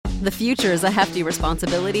The future is a hefty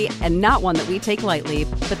responsibility and not one that we take lightly,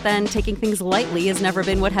 but then taking things lightly has never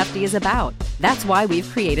been what Hefty is about. That's why we've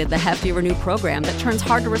created the Hefty Renew program that turns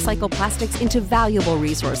hard-to-recycle plastics into valuable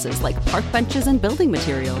resources like park benches and building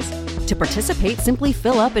materials. To participate, simply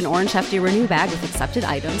fill up an orange Hefty Renew bag with accepted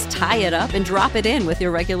items, tie it up, and drop it in with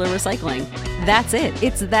your regular recycling. That's it.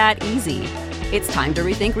 It's that easy. It's time to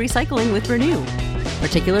rethink recycling with Renew.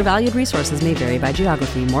 Particular valued resources may vary by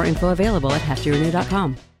geography. More info available at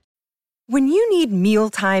heftyrenew.com. When you need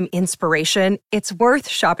mealtime inspiration, it's worth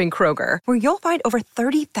shopping Kroger, where you'll find over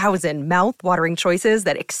 30,000 mouth-watering choices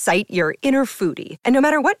that excite your inner foodie. And no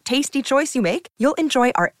matter what tasty choice you make, you'll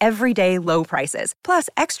enjoy our everyday low prices, plus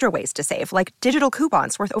extra ways to save, like digital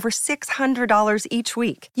coupons worth over $600 each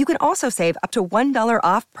week. You can also save up to $1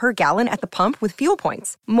 off per gallon at the pump with fuel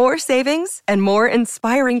points. More savings and more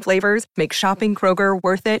inspiring flavors make shopping Kroger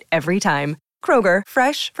worth it every time. Kroger,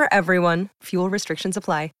 fresh for everyone. Fuel restrictions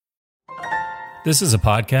apply. This is a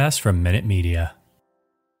podcast from Minute Media.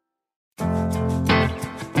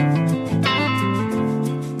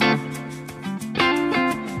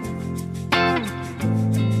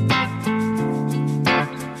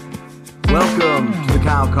 Welcome to the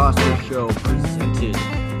Kyle Koster Show, presented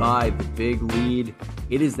by The Big Lead.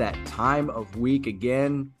 It is that time of week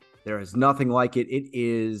again. There is nothing like it. It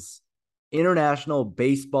is International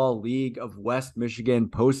Baseball League of West Michigan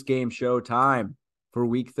post-game show time for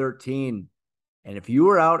week 13. And if you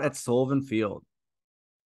were out at Sullivan Field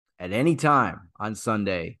at any time on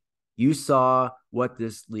Sunday, you saw what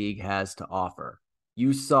this league has to offer.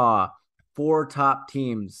 You saw four top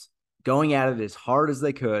teams going at it as hard as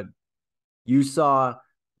they could. You saw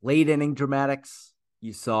late inning dramatics.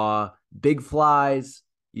 You saw big flies.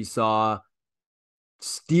 You saw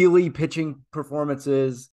steely pitching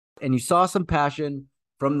performances. And you saw some passion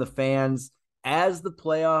from the fans as the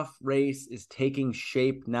playoff race is taking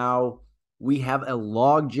shape now. We have a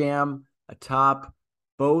logjam atop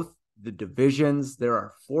both the divisions. There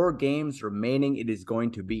are 4 games remaining. It is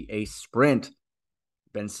going to be a sprint.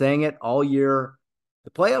 Been saying it all year. The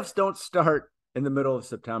playoffs don't start in the middle of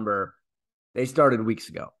September. They started weeks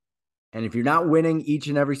ago. And if you're not winning each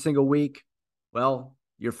and every single week, well,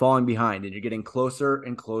 you're falling behind and you're getting closer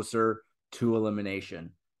and closer to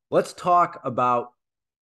elimination. Let's talk about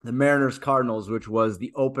the Mariners-Cardinals, which was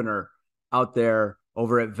the opener out there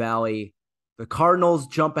over at Valley. The Cardinals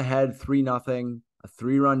jump ahead 3-0, a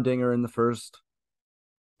 3-run dinger in the first.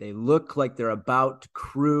 They look like they're about to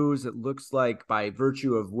cruise. It looks like by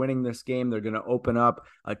virtue of winning this game, they're going to open up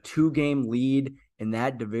a 2-game lead in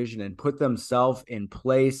that division and put themselves in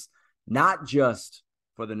place, not just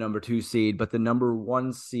for the number 2 seed, but the number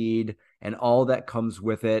 1 seed and all that comes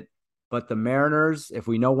with it. But the Mariners, if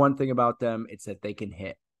we know one thing about them, it's that they can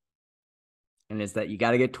hit. And it's that you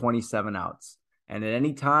got to get 27 outs. And at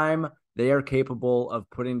any time, they are capable of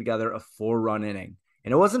putting together a 4-run inning.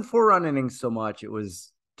 And it wasn't 4-run innings so much. It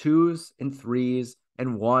was 2s and 3s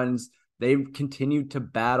and 1s. They continued to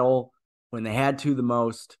battle when they had to the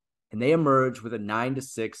most. And they emerged with a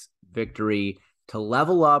 9-6 victory to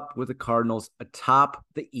level up with the Cardinals atop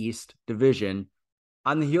the East Division.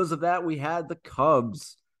 On the heels of that, we had the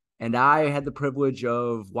Cubs. And I had the privilege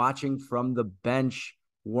of watching from the bench,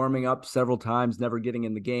 warming up several times, never getting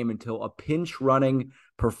in the game until a pinch running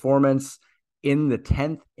performance in the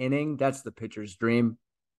 10th inning. That's the pitcher's dream.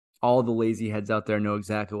 All the lazy heads out there know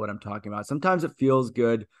exactly what I'm talking about. Sometimes it feels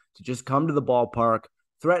good to just come to the ballpark,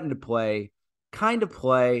 threaten to play, kind of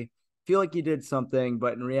play, feel like you did something,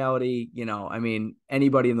 but in reality,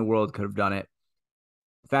 anybody in the world could have done it.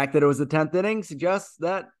 The fact that it was the 10th inning suggests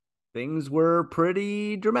that things were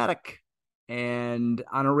pretty dramatic and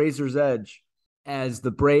on a razor's edge as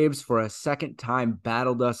the Braves for a second time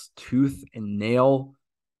battled us tooth and nail,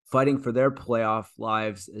 fighting for their playoff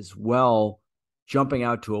lives as well, jumping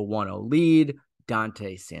out to a 1-0 lead.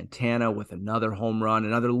 Dante Santana with another home run,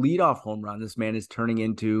 another leadoff home run. This man is turning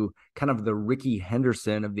into kind of the Ricky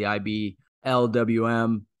Henderson of the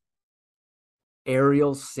IBLWM.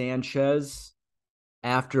 Ariel Sanchez,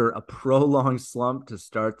 after a prolonged slump to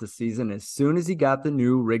start the season, as soon as he got the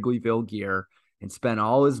new Wrigleyville gear and spent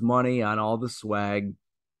all his money on all the swag,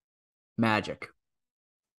 magic.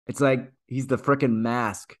 It's like he's the freaking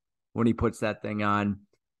Mask when he puts that thing on.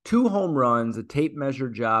 2 home runs, a tape measure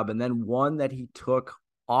job, and then one that he took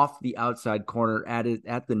off the outside corner at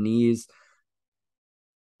the knees,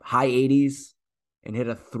 high 80s, and hit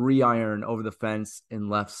a 3-iron over the fence in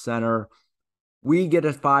left center. We get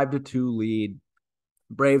a 5-2 lead.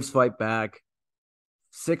 Braves fight back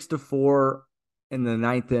 6-4 in the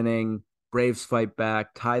 9th inning. Braves fight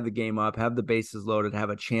back, tie the game up, have the bases loaded, have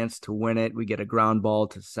a chance to win it. We get a ground ball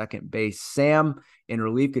to second base. Sam, in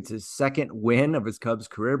relief, gets his second win of his Cubs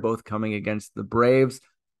career, both coming against the Braves.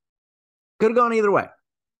 Could have gone either way.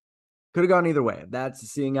 If that's a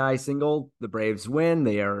seeing eye single, the Braves win.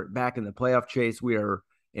 They are back in the playoff chase. We are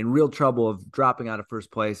in real trouble of dropping out of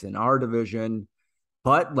first place in our division.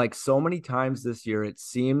 But like so many times this year, it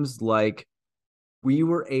seems like we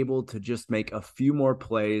were able to just make a few more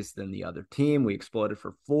plays than the other team. We exploded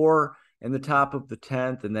for 4 in the top of the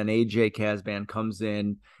 10th, and then AJ Casban comes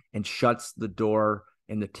in and shuts the door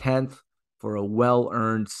in the 10th for a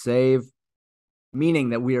well-earned save, meaning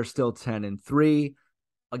that we are still 10-3,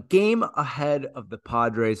 a game ahead of the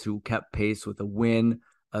Padres, who kept pace with a win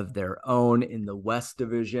of their own in the West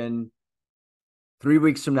Division. 3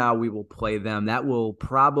 weeks from now, we will play them. That will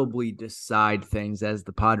probably decide things, as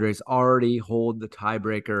the Padres already hold the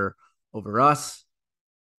tiebreaker over us.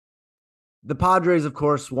 The Padres, of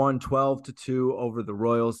course, won 12-2 over the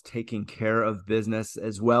Royals, taking care of business,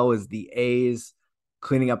 as well as the A's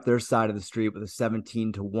cleaning up their side of the street with a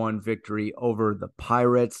 17-1 victory over the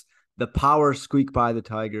Pirates. The Power squeak by the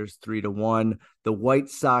Tigers 3-1. The White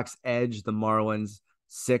Sox edge the Marlins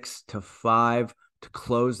 6-5 to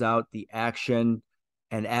close out the action.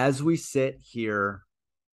 And as we sit here,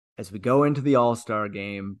 as we go into the All-Star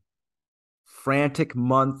game, frantic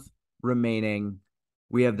month remaining,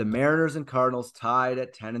 we have the Mariners and Cardinals tied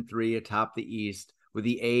at 10-3 atop the East, with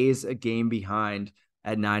the A's a game behind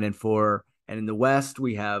at 9-4. And in the West,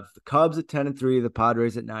 we have the Cubs at 10-3, the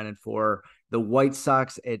Padres at 9-4, the White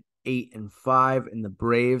Sox at 8-5, and the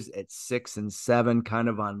Braves at 6-7, kind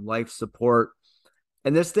of on life support.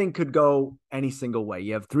 And this thing could go any single way.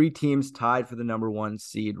 You have 3 teams tied for the number 1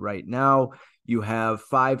 seed right now. You have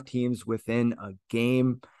 5 teams within a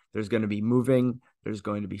game. There's going to be moving. There's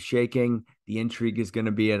going to be shaking. The intrigue is going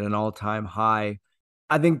to be at an all-time high.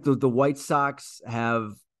 I think the White Sox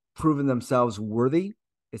have proven themselves worthy.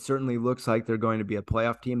 It certainly looks like they're going to be a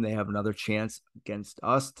playoff team. They have another chance against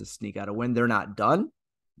us to sneak out a win. They're not done.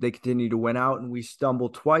 They continue to win out, and we stumble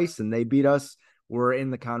twice, and they beat us. We're in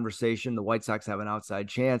the conversation. The White Sox have an outside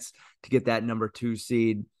chance to get that number 2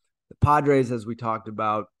 seed. The Padres, as we talked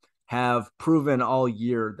about, have proven all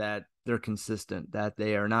year that they're consistent, that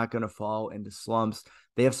they are not going to fall into slumps.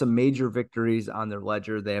 They have some major victories on their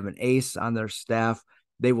ledger. They have an ace on their staff.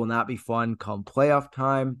 They will not be fun come playoff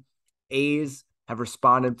time. A's have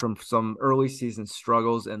responded from some early season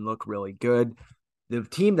struggles and look really good. The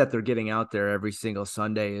team that they're getting out there every single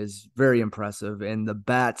Sunday is very impressive, and the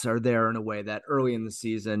bats are there in a way that early in the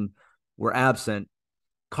season were absent.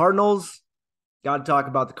 Cardinals, got to talk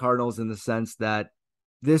about the Cardinals in the sense that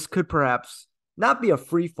this could perhaps not be a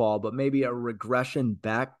free fall, but maybe a regression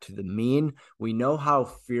back to the mean. We know how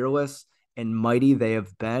fearless and mighty they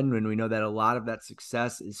have been, and we know that a lot of that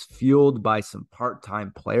success is fueled by some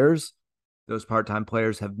part-time players. Those part-time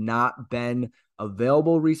players have not been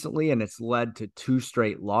available recently, and it's led to 2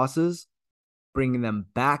 straight losses, bringing them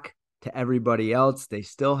back to everybody else. They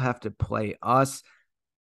still have to play us.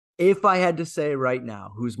 If I had to say right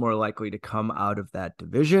now who's more likely to come out of that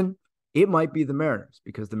division, it might be the Mariners,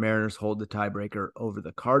 because the Mariners hold the tiebreaker over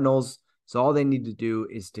the Cardinals. So all they need to do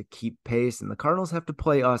is to keep pace, and the Cardinals have to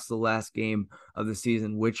play us the last game of the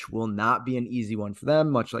season, which will not be an easy one for them,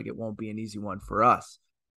 much like it won't be an easy one for us.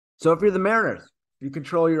 So if you're the Mariners, you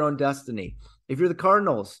control your own destiny. If you're the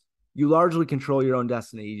Cardinals, you largely control your own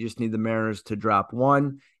destiny. You just need the Mariners to drop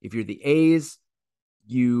 1. If you're the A's,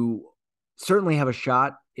 you certainly have a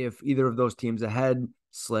shot if either of those teams ahead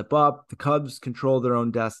slip up. The Cubs control their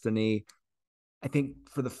own destiny. I think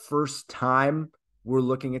for the first time, we're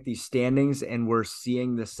looking at these standings and we're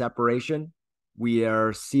seeing the separation. We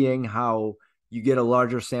are seeing how you get a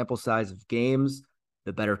larger sample size of games.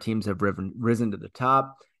 The better teams have risen to the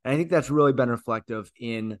top. And I think that's really been reflective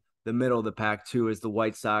in the middle of the pack too, as the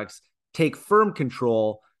White Sox take firm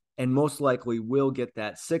control and most likely will get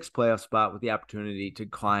that 6th playoff spot with the opportunity to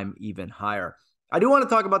climb even higher. I do want to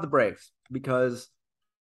talk about the Braves because,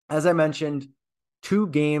 as I mentioned, 2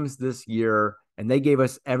 games this year, and they gave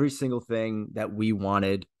us every single thing that we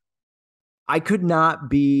wanted. I could not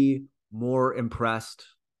be more impressed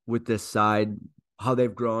with this side, how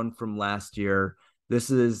they've grown from last year. This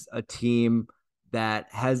is a team that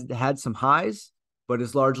has had some highs, but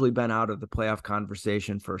has largely been out of the playoff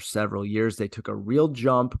conversation for several years. They took a real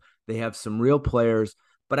jump. They have some real players,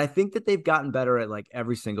 but I think that they've gotten better at like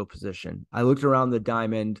every single position. I looked around the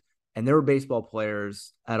diamond and there were baseball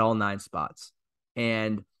players at all 9 spots.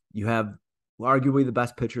 And you have arguably the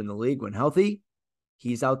best pitcher in the league when healthy.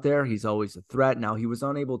 He's out there. He's always a threat. Now, he was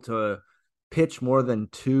unable to pitch more than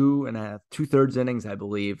 2.5, 2/3 innings, I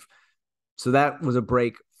believe, So that was a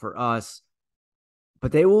break for us.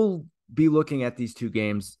 But they will be looking at these two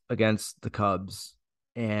games against the Cubs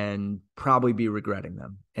and probably be regretting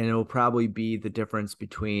them. And it will probably be the difference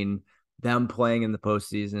between them playing in the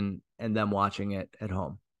postseason and them watching it at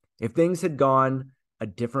home. If things had gone a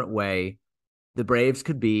different way, the Braves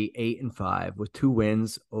could be 8-5 with 2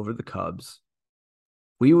 wins over the Cubs.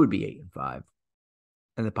 We would be 8-5,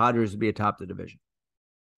 and the Padres would be atop the division.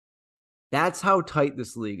 That's how tight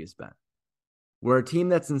this league has been. Where a team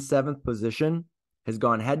that's in 7th position has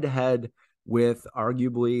gone head-to-head with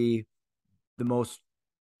arguably the most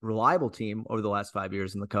reliable team over the last 5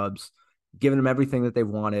 years in the Cubs, giving them everything that they've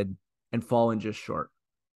wanted and fallen just short.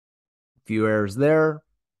 A few errors there, a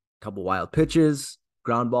couple wild pitches,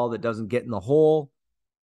 ground ball that doesn't get in the hole.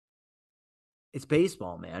 It's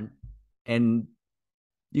baseball, man. And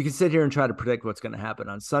you can sit here and try to predict what's going to happen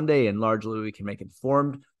on Sunday, and largely we can make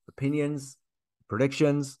informed opinions,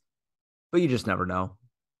 predictions, but you just never know.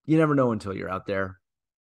 You never know until you're out there.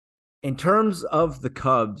 In terms of the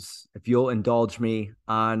Cubs, if you'll indulge me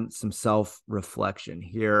on some self-reflection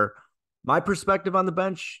here, my perspective on the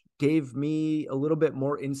bench gave me a little bit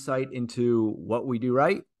more insight into what we do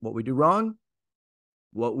right, what we do wrong,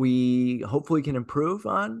 what we hopefully can improve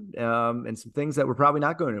on, and some things that we're probably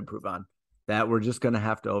not going to improve on that we're just going to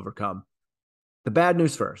have to overcome. The bad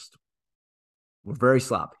news first. We're very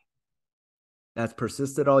sloppy. That's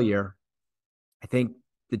persisted all year. I think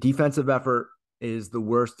the defensive effort is the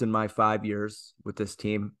worst in my 5 years with this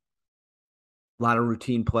team. A lot of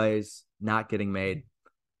routine plays not getting made.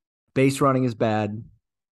 Base running is bad.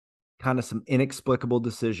 Kind of some inexplicable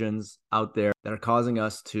decisions out there that are causing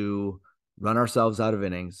us to run ourselves out of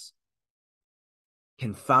innings.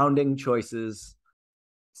 Confounding choices.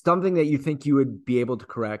 Something that you think you would be able to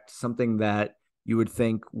correct, something that you would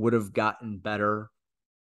think would have gotten better,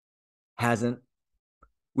 hasn't.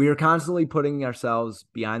 We are constantly putting ourselves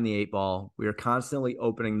behind the 8 ball. We are constantly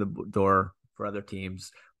opening the door for other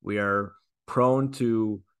teams. We are prone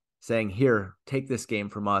to saying, here, take this game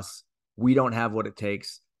from us. We don't have what it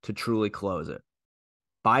takes to truly close it.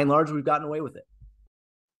 By and large, we've gotten away with it.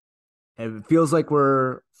 And it feels like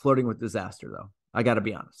we're flirting with disaster, though. I got to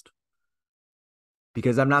be honest.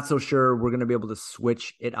 Because I'm not so sure we're going to be able to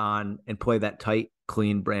switch it on and play that tight,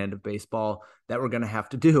 clean brand of baseball that we're going to have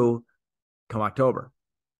to do come October.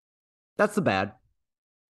 That's the bad.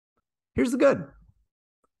 Here's the good.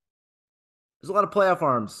 There's a lot of playoff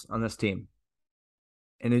arms on this team.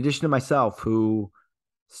 In addition to myself, who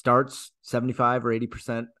starts 75 or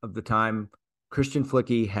 80% of the time, Christian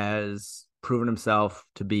Flicky has proven himself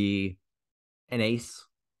to be an ace,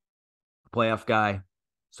 a playoff guy,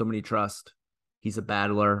 somebody to trust. He's a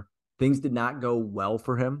battler. Things did not go well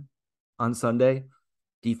for him on Sunday.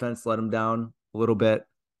 Defense let him down a little bit.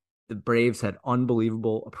 The Braves had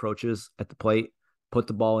unbelievable approaches at the plate, put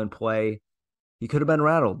the ball in play. He could have been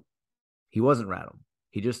rattled. He wasn't rattled.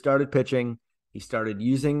 He just started pitching. He started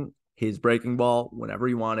using his breaking ball whenever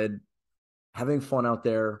he wanted, having fun out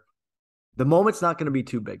there. The moment's not going to be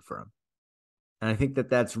too big for him. And I think that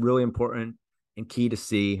that's really important and key to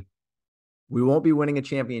see. We won't be winning a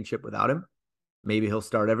championship without him. Maybe he'll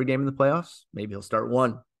start every game in the playoffs. Maybe he'll start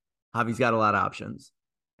one. Javi's got a lot of options.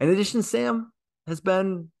 In addition, Sam has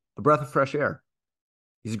been a breath of fresh air.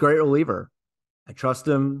 He's a great reliever. I trust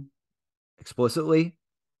him explicitly.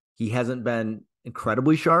 He hasn't been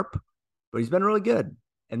incredibly sharp, but he's been really good.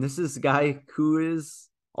 And this is a guy who is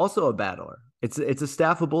also a battler. It's a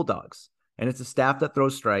staff of Bulldogs, and it's a staff that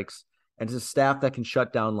throws strikes, and it's a staff that can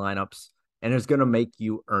shut down lineups, and is going to make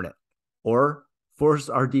you earn it or force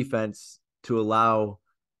our defense to allow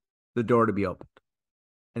the door to be opened.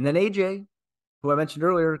 And then AJ, who I mentioned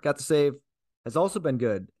earlier, got the save, has also been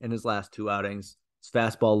good in his last 2 outings. His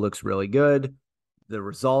fastball looks really good. The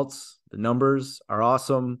results, the numbers are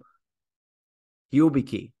awesome. He will be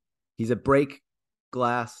key. He's a break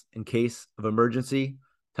glass in case of emergency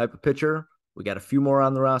type of pitcher. We got a few more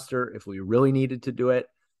on the roster if we really needed to do it.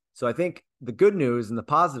 So I think the good news and the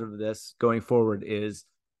positive of this going forward is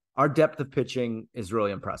our depth of pitching is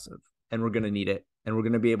really impressive, and we're going to need it. And we're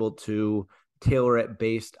going to be able to tailor it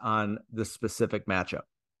based on the specific matchup.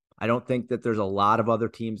 I don't think that there's a lot of other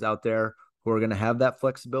teams out there who are going to have that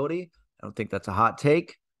flexibility. I don't think that's a hot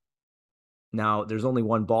take. Now, there's only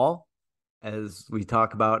one ball, as we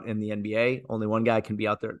talk about in the NBA. Only one guy can be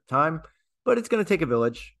out there at a time, but it's going to take a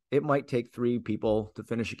village. It might take 3 people to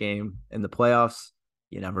finish a game in the playoffs.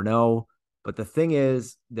 You never know. But the thing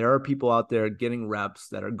is, there are people out there getting reps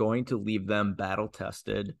that are going to leave them battle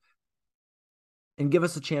tested and give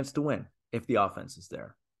us a chance to win if the offense is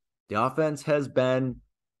there. The offense has been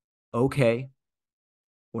okay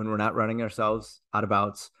when we're not running ourselves out of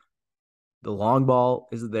outs. The long ball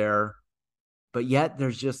is there, but yet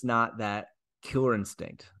there's just not that killer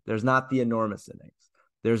instinct. There's not the enormous innings.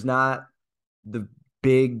 There's not the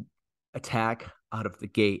big attack out of the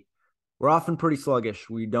gate. We're often pretty sluggish.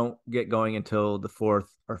 We don't get going until the fourth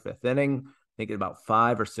or fifth inning. I think about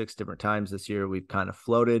 5 or 6 different times this year, we've kind of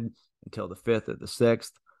floated until the fifth or the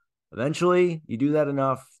sixth. Eventually, you do that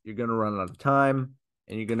enough, you're going to run out of time,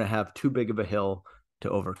 and you're going to have too big of a hill to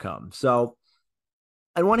overcome. So,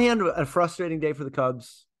 on one hand, a frustrating day for the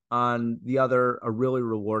Cubs. On the other, a really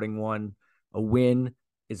rewarding one. A win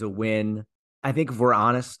is a win. I think if we're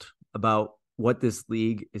honest about what this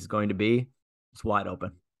league is going to be, it's wide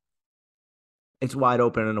open. It's wide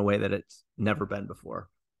open in a way that it's never been before.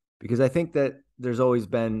 Because I think that there's always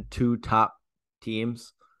been 2 top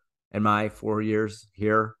teams in my 4 years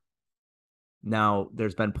here. Now,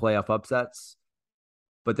 there's been playoff upsets,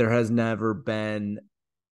 but there has never been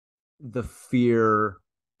the fear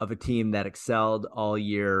of a team that excelled all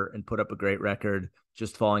year and put up a great record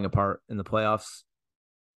just falling apart in the playoffs,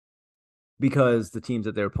 because the teams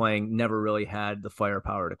that they were playing never really had the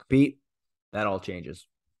firepower to compete. That all changes.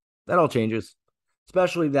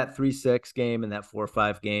 Especially that 3-6 game and that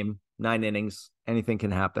 4-5 game, 9 innings, anything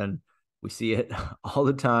can happen. We see it all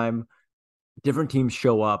the time. Different teams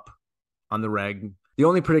show up on the reg. The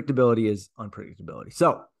only predictability is unpredictability.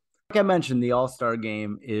 So, like I mentioned, the All-Star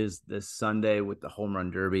game is this Sunday with the Home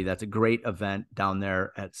Run Derby. That's a great event down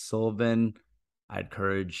there at Sullivan. I'd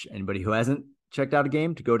encourage anybody who hasn't checked out a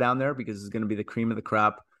game to go down there, because it's going to be the cream of the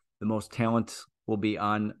crop. The most talent will be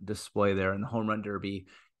on display there, and the Home Run Derby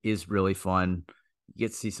is really fun. You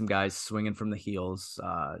get to see some guys swinging from the heels.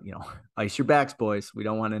 Ice your backs, boys. We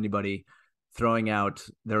don't want anybody throwing out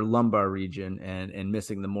their lumbar region and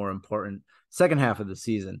missing the more important second half of the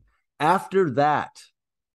season. After that,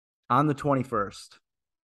 on the 21st,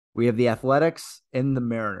 we have the Athletics and the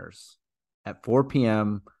Mariners at 4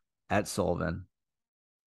 p.m. at Sullivan.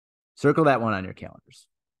 Circle that one on your calendars.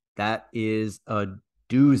 That is a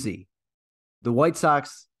doozy. The White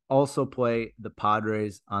Sox also play the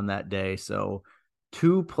Padres on that day. So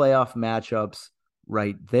 2 playoff matchups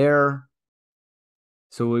right there.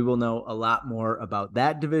 So we will know a lot more about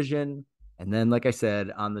that division. And then, like I said,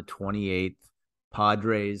 on the 28th,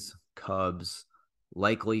 Padres, Cubs,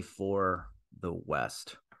 likely for the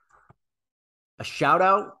West. A shout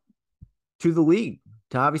out to the league,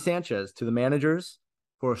 to Javi Sanchez, to the managers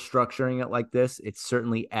for structuring it like this. It's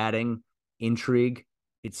certainly adding intrigue.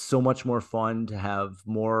 It's so much more fun to have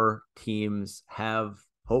more teams have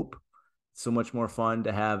hope. It's so much more fun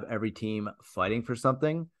to have every team fighting for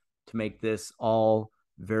something to make this all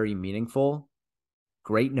very meaningful.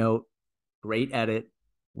 Great note, great edit.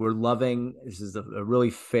 We're loving, this is a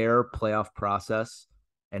really fair playoff process,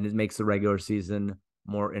 and it makes the regular season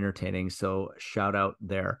more entertaining. So shout out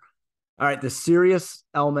there. All right, the serious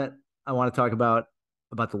element I want to talk about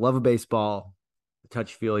the love of baseball, the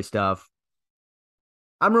touchy-feely stuff.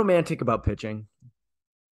 I'm romantic about pitching.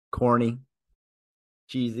 Corny,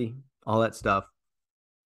 cheesy, all that stuff.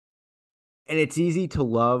 And it's easy to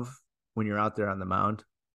love when you're out there on the mound.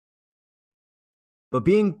 But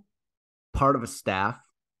being part of a staff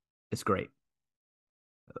is great.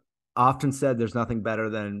 Often said, there's nothing better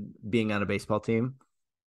than being on a baseball team.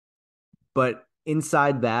 But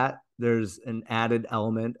inside that, there's an added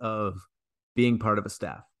element of being part of a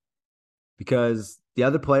staff. Because the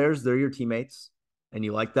other players, they're your teammates, and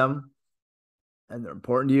you like them, and they're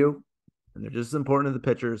important to you, and they're just as important to the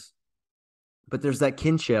pitchers. But there's that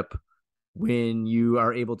kinship when you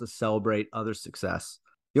are able to celebrate other success.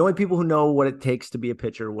 The only people who know what it takes to be a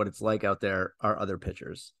pitcher, what it's like out there, are other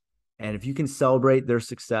pitchers. And if you can celebrate their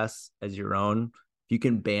success as your own, if you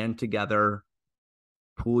can band together,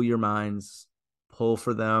 pool your minds, pull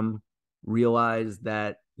for them, realize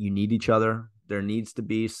that you need each other. There needs to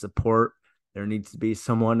be support. There needs to be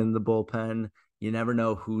someone in the bullpen. You never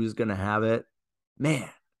know who's going to have it. Man,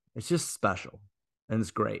 it's just special, and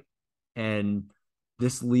it's great. And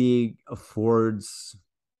this league affords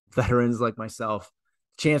veterans like myself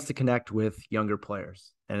a chance to connect with younger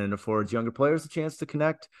players, and it affords younger players a chance to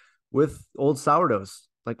connect with old sourdoughs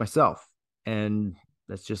like myself. And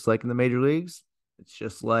that's just like in the major leagues. It's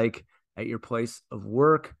just like at your place of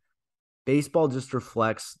work. Baseball just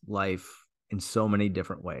reflects life in so many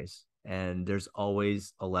different ways. And there's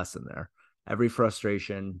always a lesson there. Every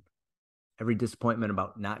frustration, every disappointment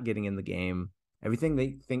about not getting in the game, everything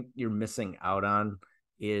they think you're missing out on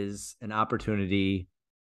is an opportunity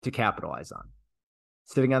to capitalize on.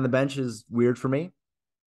 Sitting on the bench is weird for me.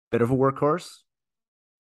 Bit of a workhorse.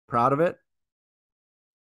 Proud of it.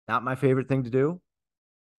 Not my favorite thing to do.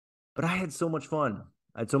 But I had so much fun.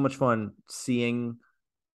 I had so much fun seeing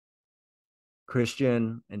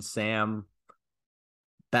Christian and Sam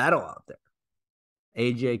battle out there.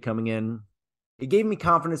 AJ coming in, it gave me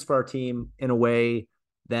confidence for our team in a way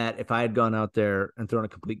that if I had gone out there and thrown a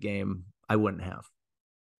complete game, I wouldn't have.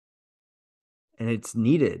 And it's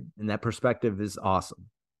needed, and that perspective is awesome.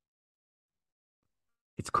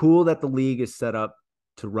 It's cool that the league is set up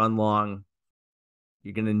to run long.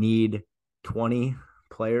 You're going to need 20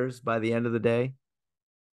 players by the end of the day.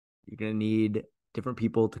 You're going to need different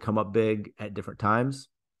people to come up big at different times.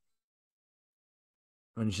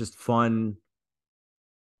 And it's just fun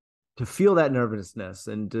to feel that nervousness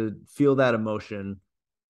and to feel that emotion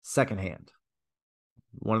secondhand.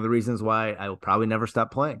 One of the reasons why I will probably never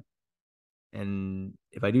stop playing. And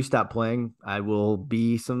if I do stop playing, I will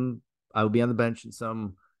be on the bench in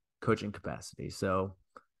some coaching capacity. So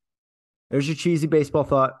there's your cheesy baseball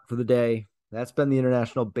thought for the day. That's been the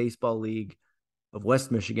International Baseball League of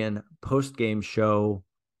West Michigan post-game show.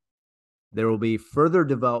 There will be further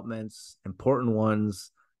developments, important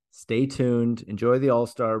ones. Stay tuned. Enjoy the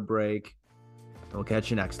All-Star break. We'll catch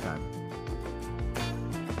you next time.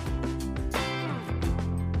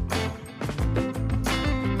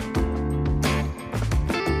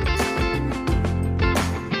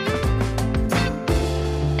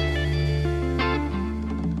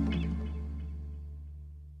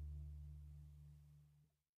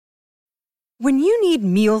 When you need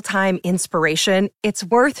mealtime inspiration, it's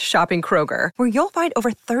worth shopping Kroger, where you'll find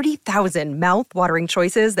over 30,000 mouth-watering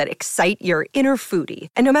choices that excite your inner foodie.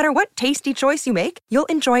 And no matter what tasty choice you make, you'll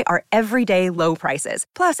enjoy our everyday low prices,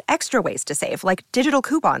 plus extra ways to save, like digital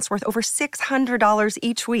coupons worth over $600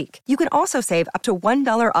 each week. You can also save up to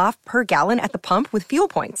 $1 off per gallon at the pump with fuel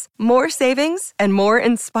points. More savings and more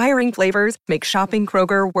inspiring flavors make shopping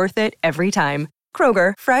Kroger worth it every time.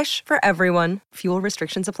 Kroger, fresh for everyone. Fuel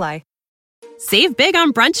restrictions apply. Save big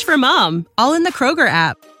on brunch for mom, all in the Kroger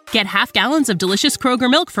app. Get half gallons of delicious Kroger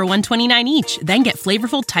milk for $1.29 each. Then get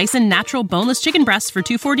flavorful Tyson natural boneless chicken breasts for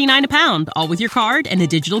 $2.49 a pound, all with your card and a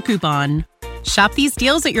digital coupon. Shop these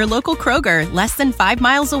deals at your local Kroger, less than 5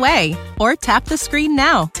 miles away. Or tap the screen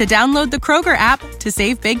now to download the Kroger app to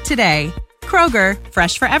save big today. Kroger,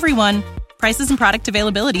 fresh for everyone. Prices and product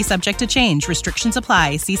availability subject to change. Restrictions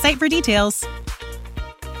apply. See site for details.